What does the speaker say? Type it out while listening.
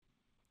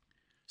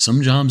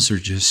Some jobs are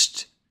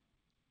just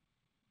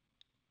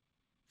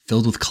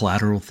filled with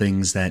collateral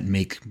things that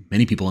make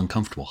many people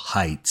uncomfortable.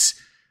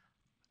 Heights,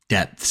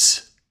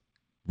 depths,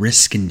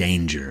 risk and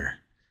danger.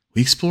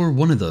 We explore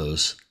one of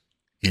those,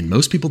 and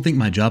most people think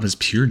my job is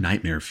pure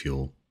nightmare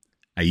fuel.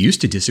 I used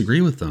to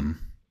disagree with them.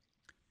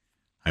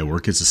 I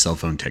work as a cell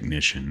phone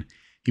technician.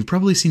 You've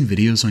probably seen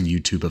videos on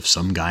YouTube of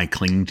some guy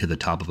clinging to the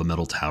top of a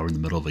metal tower in the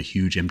middle of a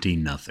huge empty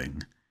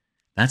nothing.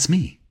 That's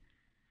me.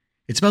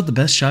 It's about the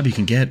best job you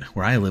can get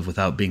where I live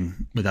without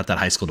that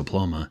high school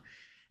diploma,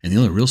 and the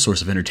only real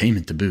source of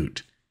entertainment to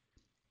boot.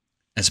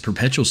 As a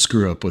perpetual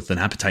screw-up with an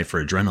appetite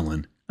for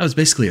adrenaline, I was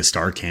basically a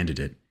star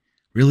candidate.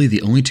 Really,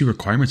 the only two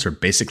requirements are a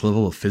basic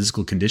level of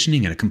physical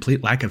conditioning and a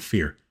complete lack of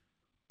fear,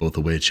 both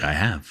of which I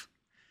have.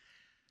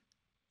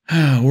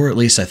 Or at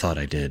least I thought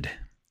I did.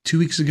 2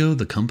 weeks ago,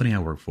 the company I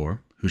work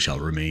for, who shall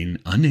remain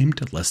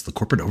unnamed lest the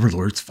corporate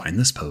overlords find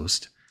this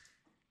post,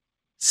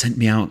 sent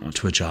me out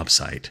to a job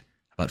site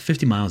about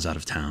 50 miles out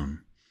of town.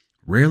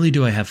 Rarely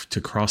do I have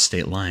to cross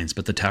state lines,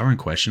 but the tower in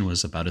question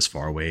was about as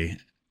far away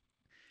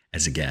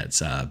as it gets.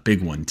 A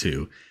big one,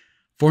 too.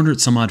 400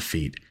 some odd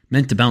feet,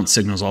 meant to bounce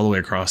signals all the way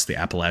across the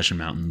Appalachian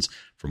Mountains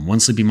from one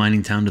sleepy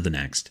mining town to the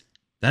next.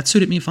 That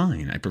suited me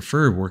fine. I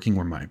prefer working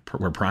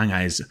where prying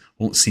eyes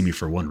won't see me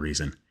for one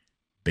reason: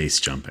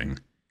 base jumping.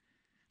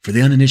 For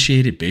the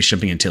uninitiated, base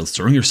jumping entails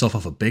throwing yourself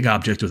off a big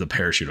object with a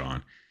parachute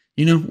on.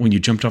 You know, when you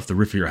jumped off the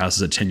roof of your house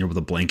as a 10-year-old with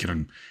a blanket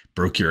and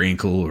broke your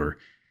ankle, or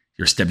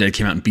your stepdad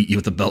came out and beat you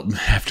with a belt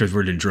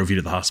afterward and drove you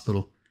to the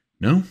hospital?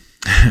 No?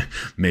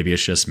 Maybe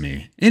it's just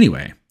me.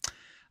 Anyway,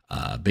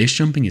 base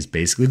jumping is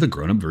basically the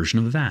grown-up version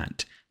of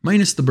that,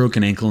 minus the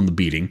broken ankle and the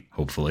beating,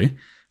 hopefully.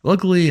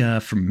 Luckily,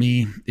 for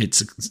me,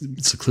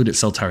 secluded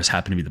cell towers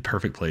happen to be the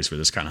perfect place for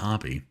this kind of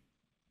hobby.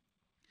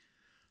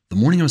 The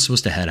morning I was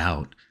supposed to head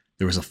out,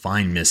 there was a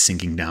fine mist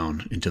sinking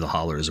down into the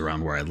hollers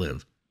around where I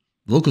live.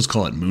 The locals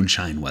call it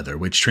moonshine weather,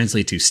 which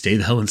translates to stay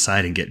the hell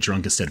inside and get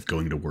drunk instead of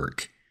going to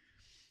work.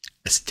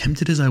 As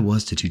tempted as I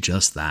was to do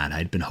just that,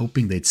 I'd been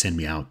hoping they'd send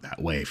me out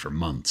that way for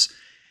months,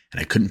 and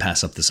I couldn't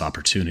pass up this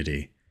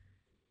opportunity.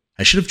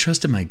 I should have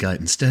trusted my gut.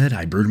 Instead,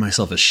 I brewed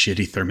myself a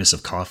shitty thermos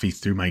of coffee,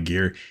 threw my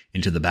gear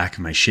into the back of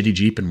my shitty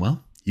Jeep, and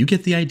well, you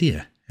get the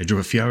idea. I drove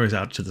a few hours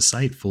out to the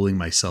site, fooling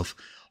myself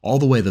all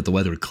the way that the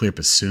weather would clear up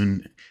as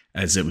soon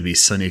as it would be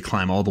sunny to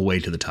climb all the way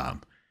to the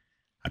top.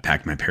 I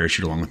packed my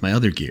parachute along with my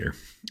other gear.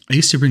 I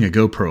used to bring a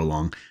GoPro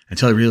along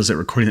until I realized that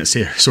recording that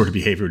sort of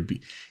behavior would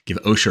give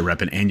OSHA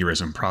rep an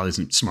aneurysm. Probably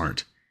isn't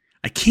smart.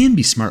 I can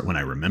be smart when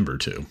I remember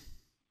to.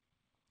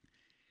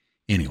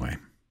 Anyway,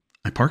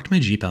 I parked my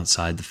Jeep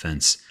outside the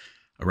fence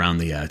around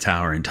the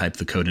tower and typed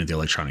the code into the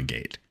electronic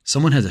gate.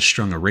 Someone had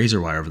strung a razor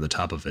wire over the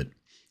top of it,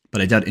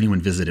 but I doubt anyone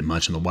visited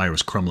much and the wire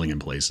was crumbling in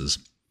places.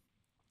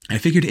 I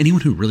figured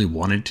anyone who really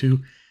wanted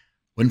to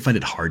wouldn't find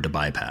it hard to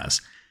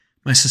bypass.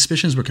 My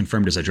suspicions were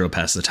confirmed as I drove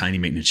past the tiny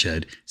maintenance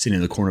shed sitting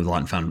in the corner of the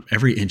lot and found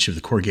every inch of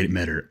the corrugated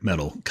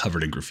metal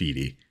covered in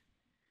graffiti.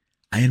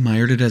 I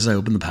admired it as I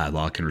opened the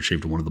padlock and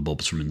retrieved one of the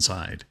bulbs from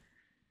inside.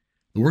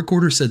 The work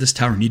order said this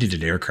tower needed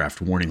an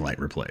aircraft warning light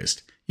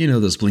replaced. You know,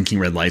 those blinking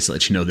red lights that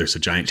let you know there's a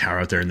giant tower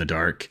out there in the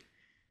dark.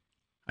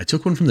 I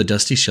took one from the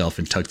dusty shelf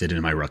and tucked it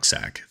into my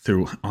rucksack,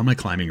 threw on my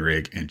climbing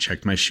rig and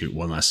checked my chute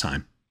one last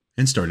time,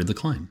 and started the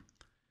climb.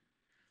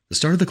 The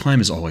start of the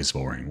climb is always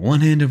boring,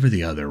 one hand over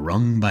the other,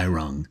 rung by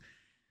rung.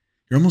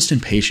 You're almost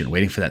impatient,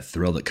 waiting for that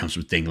thrill that comes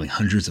with dangling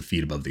hundreds of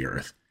feet above the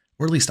earth.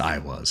 Or at least I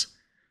was.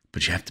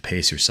 But you have to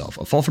pace yourself.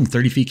 A fall from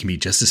 30 feet can be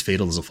just as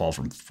fatal as a fall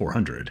from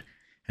 400.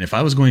 And if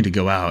I was going to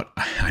go out,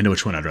 I know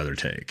which one I'd rather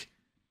take.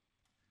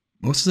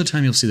 Most of the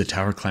time you'll see the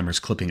tower climbers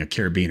clipping a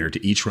carabiner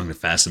to each rung to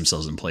fasten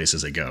themselves in place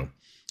as they go.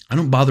 I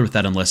don't bother with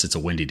that unless it's a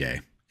windy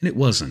day. And it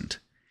wasn't.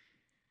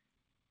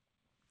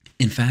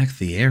 In fact,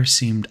 the air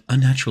seemed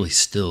unnaturally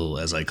still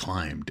as I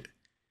climbed.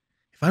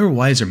 If I were a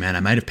wiser man, I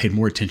might have paid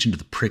more attention to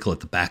the prickle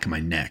at the back of my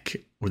neck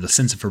or the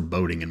sense of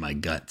foreboding in my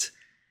gut.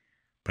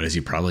 But as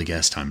you probably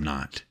guessed, I'm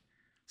not.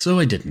 So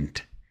I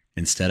didn't.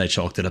 Instead, I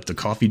chalked it up to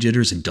coffee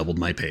jitters and doubled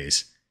my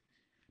pace.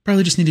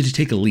 Probably just needed to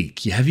take a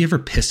leak. Have you ever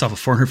pissed off a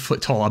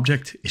 400-foot tall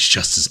object? It's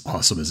just as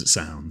awesome as it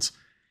sounds.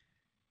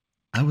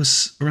 I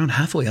was around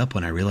halfway up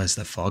when I realized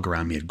that fog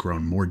around me had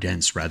grown more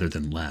dense rather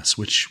than less,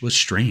 which was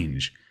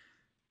strange.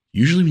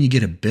 Usually when you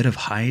get a bit of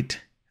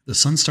height, the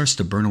sun starts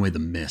to burn away the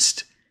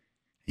mist.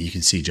 You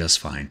can see just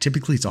fine.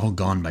 Typically, it's all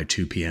gone by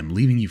 2 p.m.,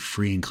 leaving you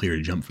free and clear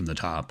to jump from the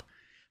top.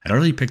 I'd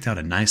already picked out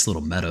a nice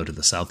little meadow to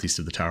the southeast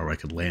of the tower where I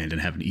could land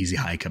and have an easy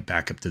hike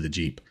back up to the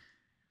Jeep.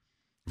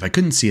 If I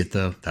couldn't see it,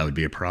 though, that would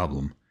be a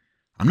problem.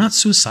 I'm not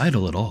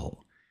suicidal at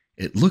all.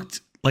 It looked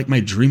like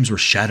my dreams were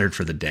shattered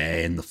for the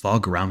day, and the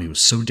fog around me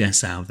was so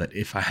dense now that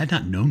if I had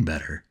not known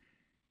better,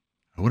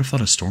 I would have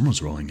thought a storm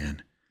was rolling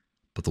in.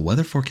 But the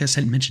weather forecast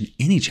hadn't mentioned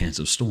any chance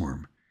of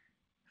storm.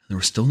 There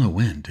was still no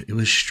wind. It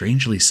was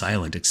strangely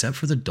silent except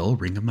for the dull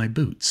ring of my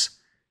boots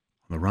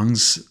on the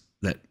rungs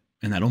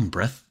and that own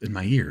breath in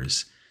my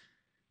ears.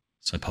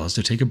 So I paused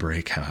to take a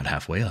break about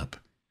halfway up.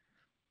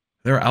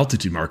 There are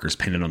altitude markers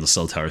painted on the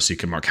cell tower so you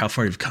can mark how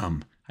far you've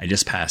come. I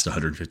just passed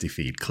 150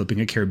 feet. Clipping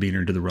a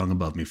carabiner to the rung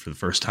above me for the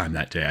first time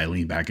that day, I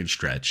leaned back and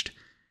stretched,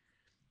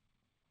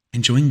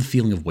 enjoying the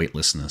feeling of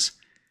weightlessness.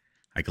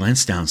 I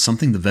glanced down,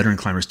 something the veteran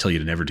climbers tell you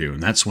to never do,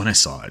 and that's when I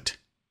saw it.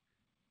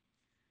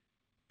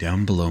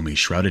 Down below me,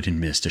 shrouded in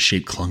mist, a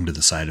shape clung to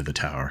the side of the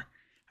tower.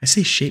 I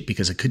say shape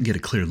because I couldn't get a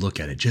clear look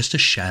at it, just a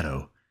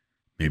shadow,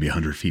 maybe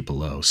 100 feet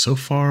below, so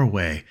far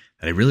away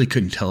that I really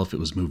couldn't tell if it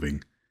was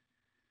moving.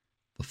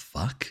 The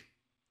fuck?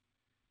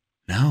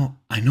 Now,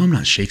 I know I'm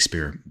not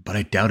Shakespeare, but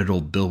I doubted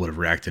old Bill would have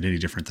reacted any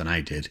different than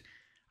I did.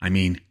 I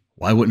mean,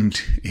 why would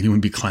anyone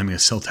be climbing a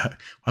cell tower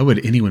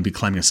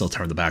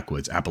in the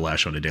backwoods,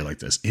 Appalachia, on a day like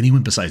this?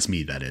 Anyone besides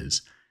me, that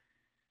is.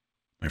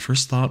 My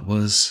first thought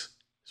was,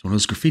 it's one of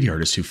those graffiti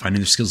artists who,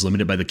 finding their skills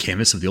limited by the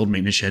canvas of the old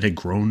maintenance shed, had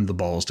grown the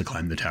balls to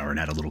climb the tower and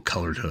add a little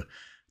color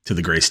to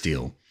the gray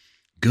steel.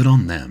 Good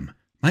on them.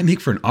 Might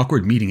make for an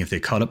awkward meeting if they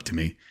caught up to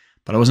me,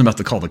 but I wasn't about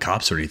to call the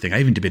cops or anything. I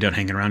even debated on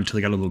hanging around until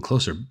they got a little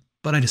closer,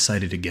 but I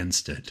decided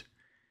against it.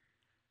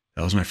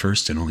 That was my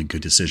first and only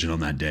good decision on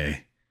that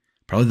day.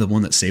 Probably the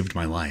one that saved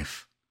my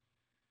life.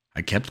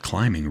 I kept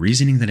climbing,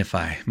 reasoning that if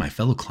my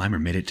fellow climber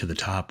made it to the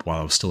top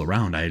while I was still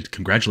around, I'd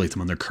congratulate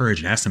them on their courage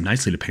and ask them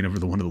nicely to paint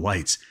over one of the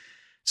lights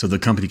so the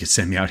company could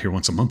send me out here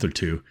once a month or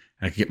two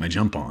and I could get my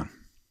jump on.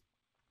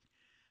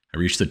 I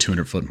reached the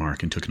 200-foot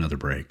mark and took another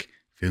break,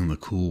 feeling the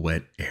cool,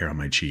 wet air on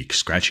my cheek,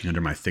 scratching under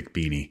my thick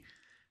beanie.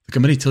 The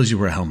company tells you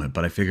to wear a helmet,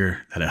 but I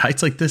figure that at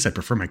heights like this, I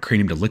prefer my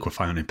cranium to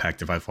liquefy on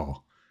impact if I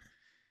fall.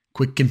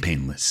 Quick and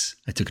painless,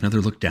 I took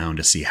another look down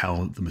to see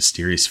how the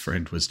mysterious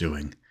friend was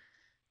doing.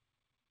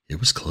 It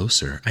was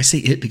closer. I say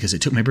it because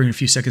it took my brain a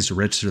few seconds to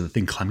register the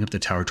thing climbing up the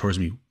tower towards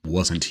me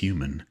wasn't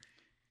human.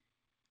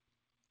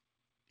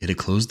 It had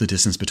closed the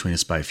distance between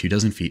us by a few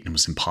dozen feet and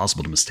was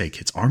impossible to mistake.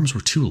 Its arms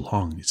were too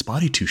long, its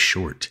body too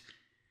short.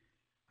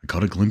 I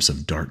caught a glimpse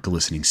of dark,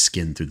 glistening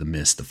skin through the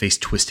mist, the face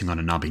twisting on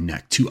a knobby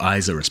neck, two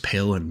eyes that were as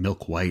pale and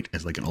milk white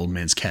as like an old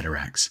man's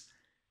cataracts.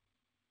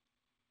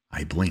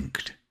 I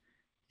blinked.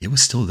 It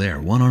was still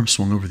there. One arm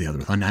swung over the other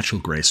with unnatural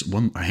grace,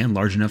 a hand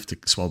large enough to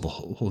swallow the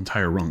whole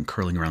entire rung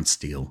curling around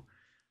steel.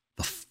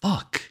 The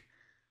fuck?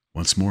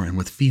 Once more, and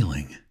with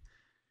feeling.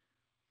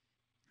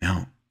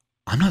 Now,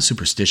 I'm not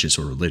superstitious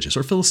or religious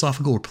or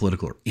philosophical or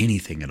political or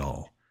anything at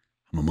all.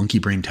 I'm a monkey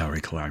brain tower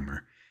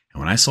climber. And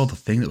when I saw the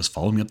thing that was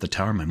following me up the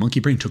tower, my monkey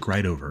brain took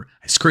right over.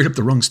 I scurried up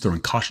the rungs, throwing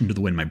caution to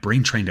the wind, my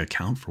brain trying to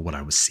account for what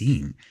I was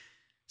seeing.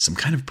 Some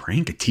kind of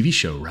prank, a TV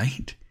show,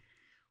 right?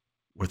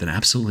 With an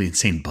absolutely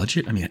insane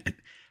budget? I mean,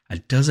 a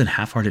dozen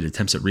half-hearted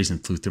attempts at reason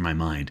flew through my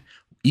mind,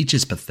 each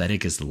as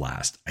pathetic as the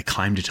last. I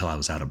climbed until I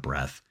was out of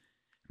breath.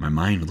 My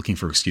mind, looking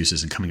for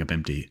excuses and coming up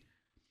empty,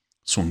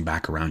 swung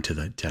back around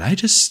to did I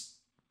just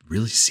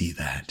really see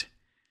that?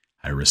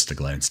 I risked a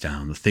glance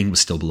down. The thing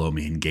was still below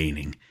me and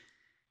gaining.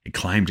 It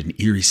climbed in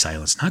eerie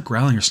silence, not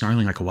growling or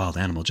snarling like a wild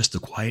animal, just the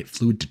quiet,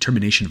 fluid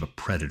determination of a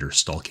predator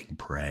stalking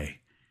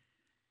prey.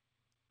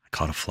 I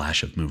caught a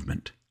flash of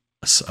movement,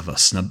 of a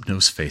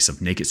snub-nosed face,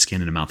 of naked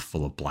skin and a mouth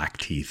full of black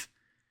teeth.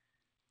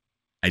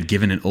 I'd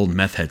given an old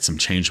meth head some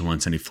change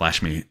once, and he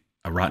flashed me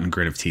a rotten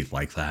grin of teeth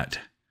like that.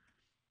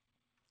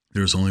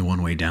 There was only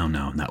one way down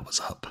now, and that was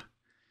up.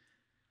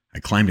 I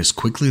climbed as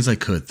quickly as I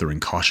could, throwing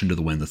caution to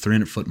the wind. The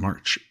 300-foot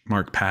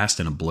mark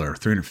passed in a blur,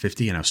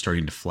 350, and I was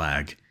starting to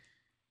flag.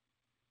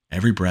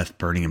 Every breath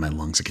burning in my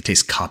lungs. I could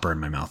taste copper in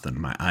my mouth, and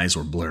my eyes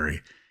were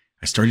blurry.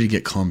 I started to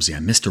get clumsy. I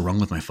missed a rung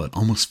with my foot,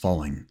 almost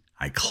falling.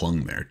 I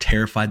clung there,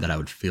 terrified that I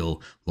would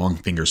feel long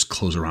fingers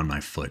close around my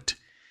foot.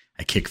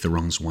 I kicked the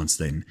rungs once,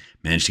 then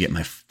managed to get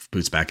my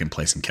boots back in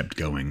place and kept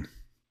going.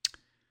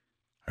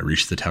 I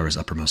reached the tower's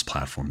uppermost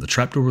platform. The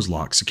trapdoor was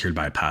locked, secured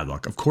by a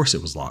padlock. Of course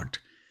it was locked.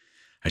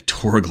 I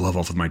tore a glove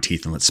off with my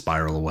teeth and let it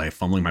spiral away,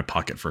 fumbling my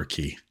pocket for a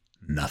key.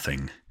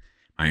 Nothing.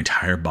 My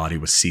entire body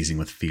was seizing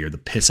with fear. The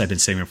piss I'd been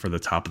saving for the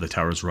top of the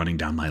tower was running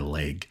down my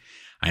leg.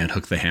 I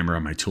unhooked the hammer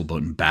on my tool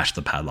boat and bashed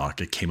the padlock.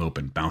 It came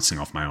open, bouncing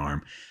off my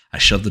arm. I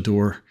shoved the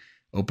door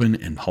open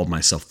and hauled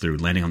myself through,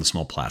 landing on the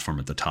small platform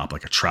at the top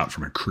like a trout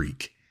from a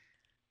creek.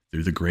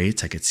 Through the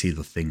grates, I could see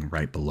the thing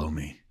right below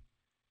me.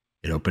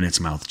 It opened its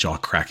mouth, jaw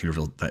cracking,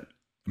 revealed that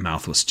the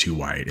mouth was too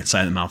wide.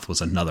 Inside the mouth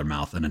was another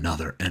mouth, and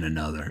another, and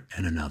another,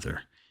 and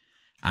another.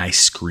 I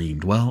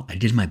screamed. Well, I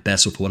did my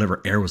best with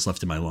whatever air was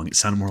left in my lung. It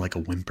sounded more like a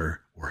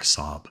whimper or a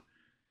sob.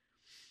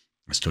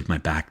 I stood my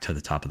back to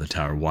the top of the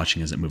tower,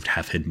 watching as it moved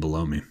half hidden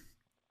below me.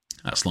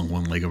 I slung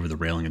one leg over the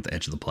railing at the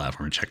edge of the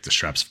platform and checked the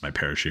straps of my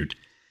parachute.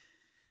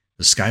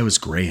 The sky was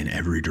gray in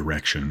every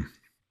direction.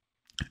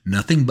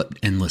 Nothing but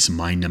endless,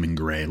 mind-numbing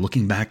gray.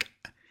 Looking back,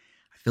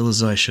 I feel as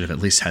though I should have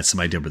at least had some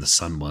idea where the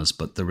sun was,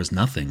 but there was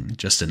nothing,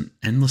 just an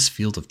endless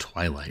field of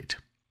twilight.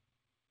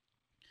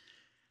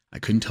 I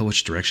couldn't tell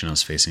which direction I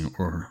was facing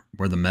or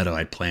where the meadow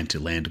I'd planned to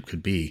land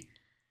could be.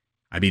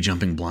 I'd be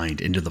jumping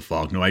blind into the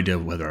fog, no idea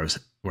where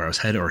I was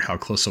headed or how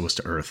close I was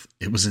to Earth.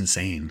 It was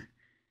insane.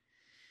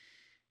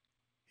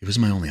 It was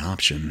my only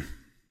option.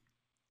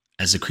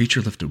 As the creature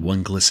lifted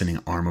one glistening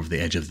arm over the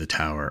edge of the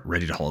tower,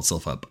 ready to haul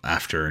itself up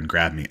after and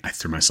grab me, I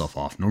threw myself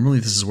off. Normally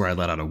this is where I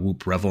let out a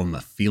whoop, revel in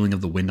the feeling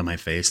of the wind on my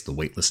face, the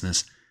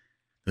weightlessness,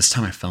 This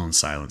time I fell in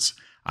silence,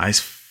 eyes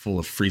full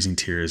of freezing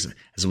tears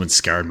as the wind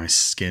scoured my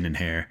skin and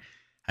hair.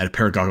 I had a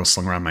pair of goggles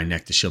slung around my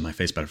neck to shield my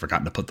face, but I'd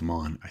forgotten to put them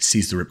on. I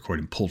seized the ripcord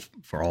and pulled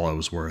for all I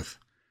was worth.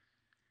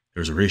 There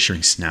was a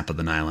reassuring snap of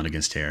the nylon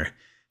against hair,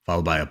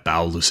 followed by a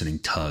bow-loosening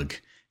tug,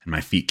 and my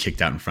feet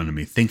kicked out in front of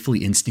me.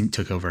 Thankfully, instinct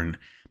took over and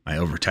my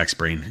overtaxed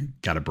brain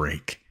got a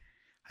break.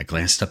 I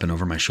glanced up and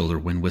over my shoulder,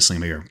 wind whistling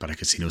in my ear, but I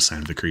could see no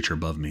sign of the creature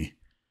above me.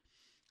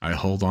 I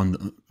held on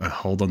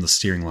the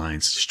steering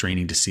lines,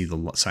 straining to see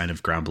the sign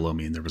of ground below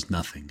me, and there was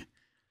nothing.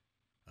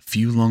 A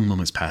few long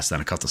moments passed,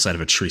 then I caught the sight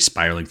of a tree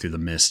spiraling through the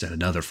mist, and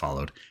another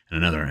followed, and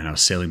another, and I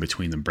was sailing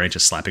between them,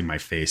 branches slapping my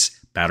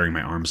face, battering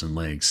my arms and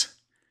legs.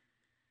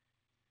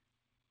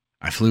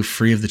 I flew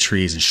free of the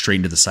trees and straight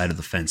into the side of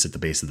the fence at the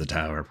base of the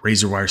tower.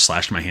 Razor wire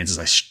slashed my hands as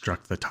I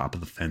struck the top of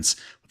the fence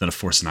with enough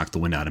force to knock the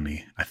wind out of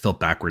me. I fell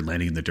backward,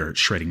 landing in the dirt,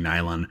 shredding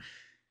nylon,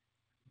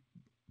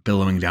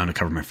 billowing down to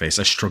cover my face.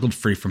 I struggled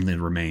free from the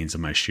remains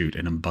of my chute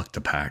and unbuckled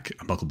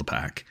the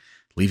pack,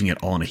 leaving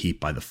it all in a heap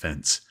by the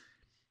fence.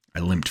 I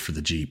limped for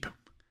the Jeep.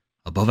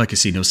 Above, I could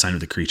see no sign of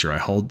the creature. I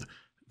hauled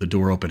the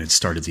door open and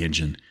started the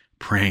engine,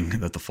 praying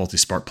that the faulty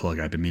spark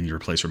plug I'd been meaning to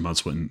replace for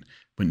months would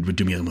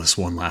do me this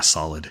one last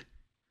solid.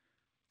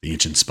 The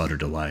engine sputtered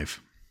to life.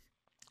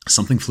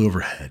 Something flew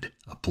overhead,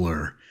 a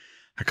blur.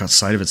 I caught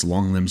sight of its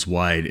long limbs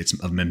wide,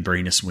 of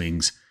membranous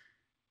wings,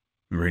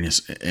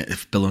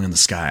 billowing in the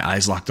sky.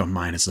 Eyes locked on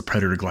mine as the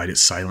predator glided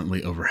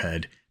silently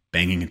overhead,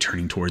 banging and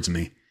turning towards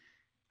me.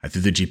 I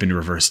threw the Jeep into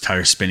reverse,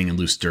 tires spinning in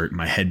loose dirt.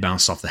 My head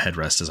bounced off the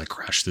headrest as I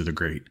crashed through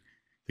the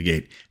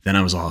gate. Then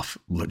I was off,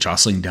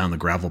 jostling down the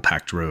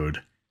gravel-packed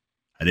road.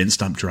 I didn't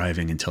stop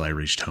driving until I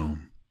reached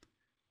home.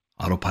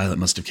 Autopilot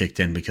must have kicked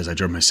in because I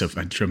drove myself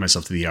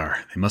to the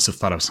ER. They must have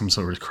thought I was some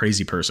sort of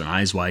crazy person,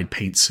 eyes wide,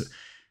 pants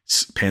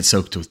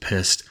soaked with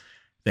piss.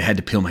 They had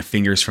to peel my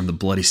fingers from the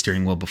bloody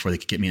steering wheel before they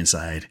could get me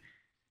inside.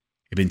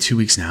 It's been 2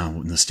 weeks now,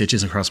 and the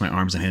stitches across my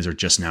arms and hands are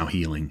just now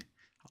healing.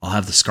 I'll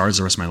have the scars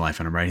the rest of my life,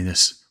 and I'm writing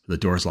this with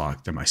the doors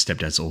locked and my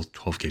stepdad's old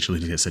 12-gauge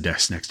leaning against the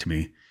desk next to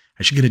me.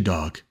 I should get a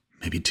dog,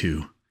 maybe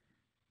 2.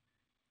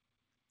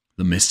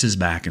 The mist is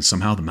back, and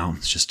somehow the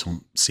mountains just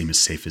don't seem as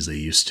safe as they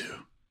used to.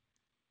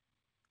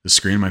 The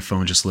screen on my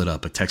phone just lit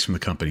up, a text from the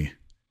company.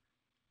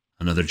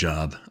 Another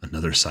job,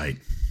 another site.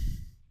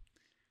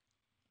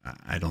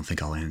 I don't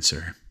think I'll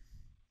answer.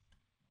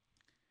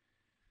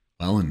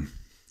 Well, and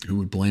who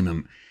would blame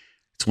him?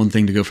 It's one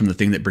thing to go from the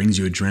thing that brings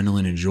you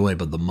adrenaline and joy,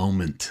 but the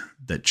moment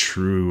that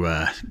true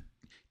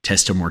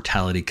test of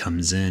mortality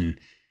comes in,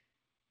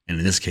 and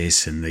in this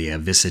case, in the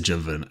visage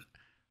of an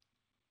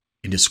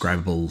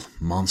indescribable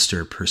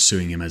monster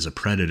pursuing him as a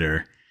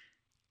predator,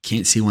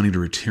 can't see wanting to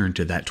return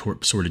to that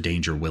sort of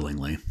danger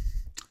willingly.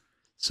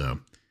 So,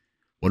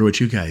 what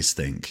you guys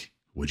think?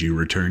 Would you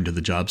return to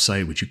the job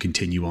site? Would you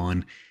continue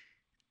on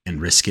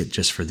and risk it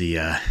just for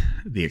the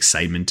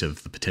excitement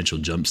of the potential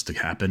jumps to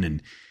happen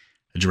and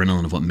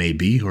adrenaline of what may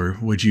be? Or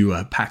would you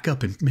pack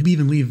up and maybe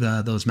even leave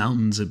those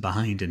mountains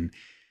behind and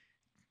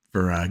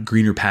for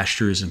greener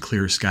pastures and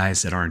clearer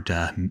skies that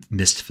aren't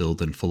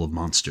mist-filled and full of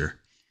monster?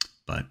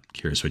 But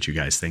curious what you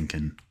guys think,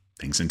 and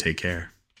thanks and take care.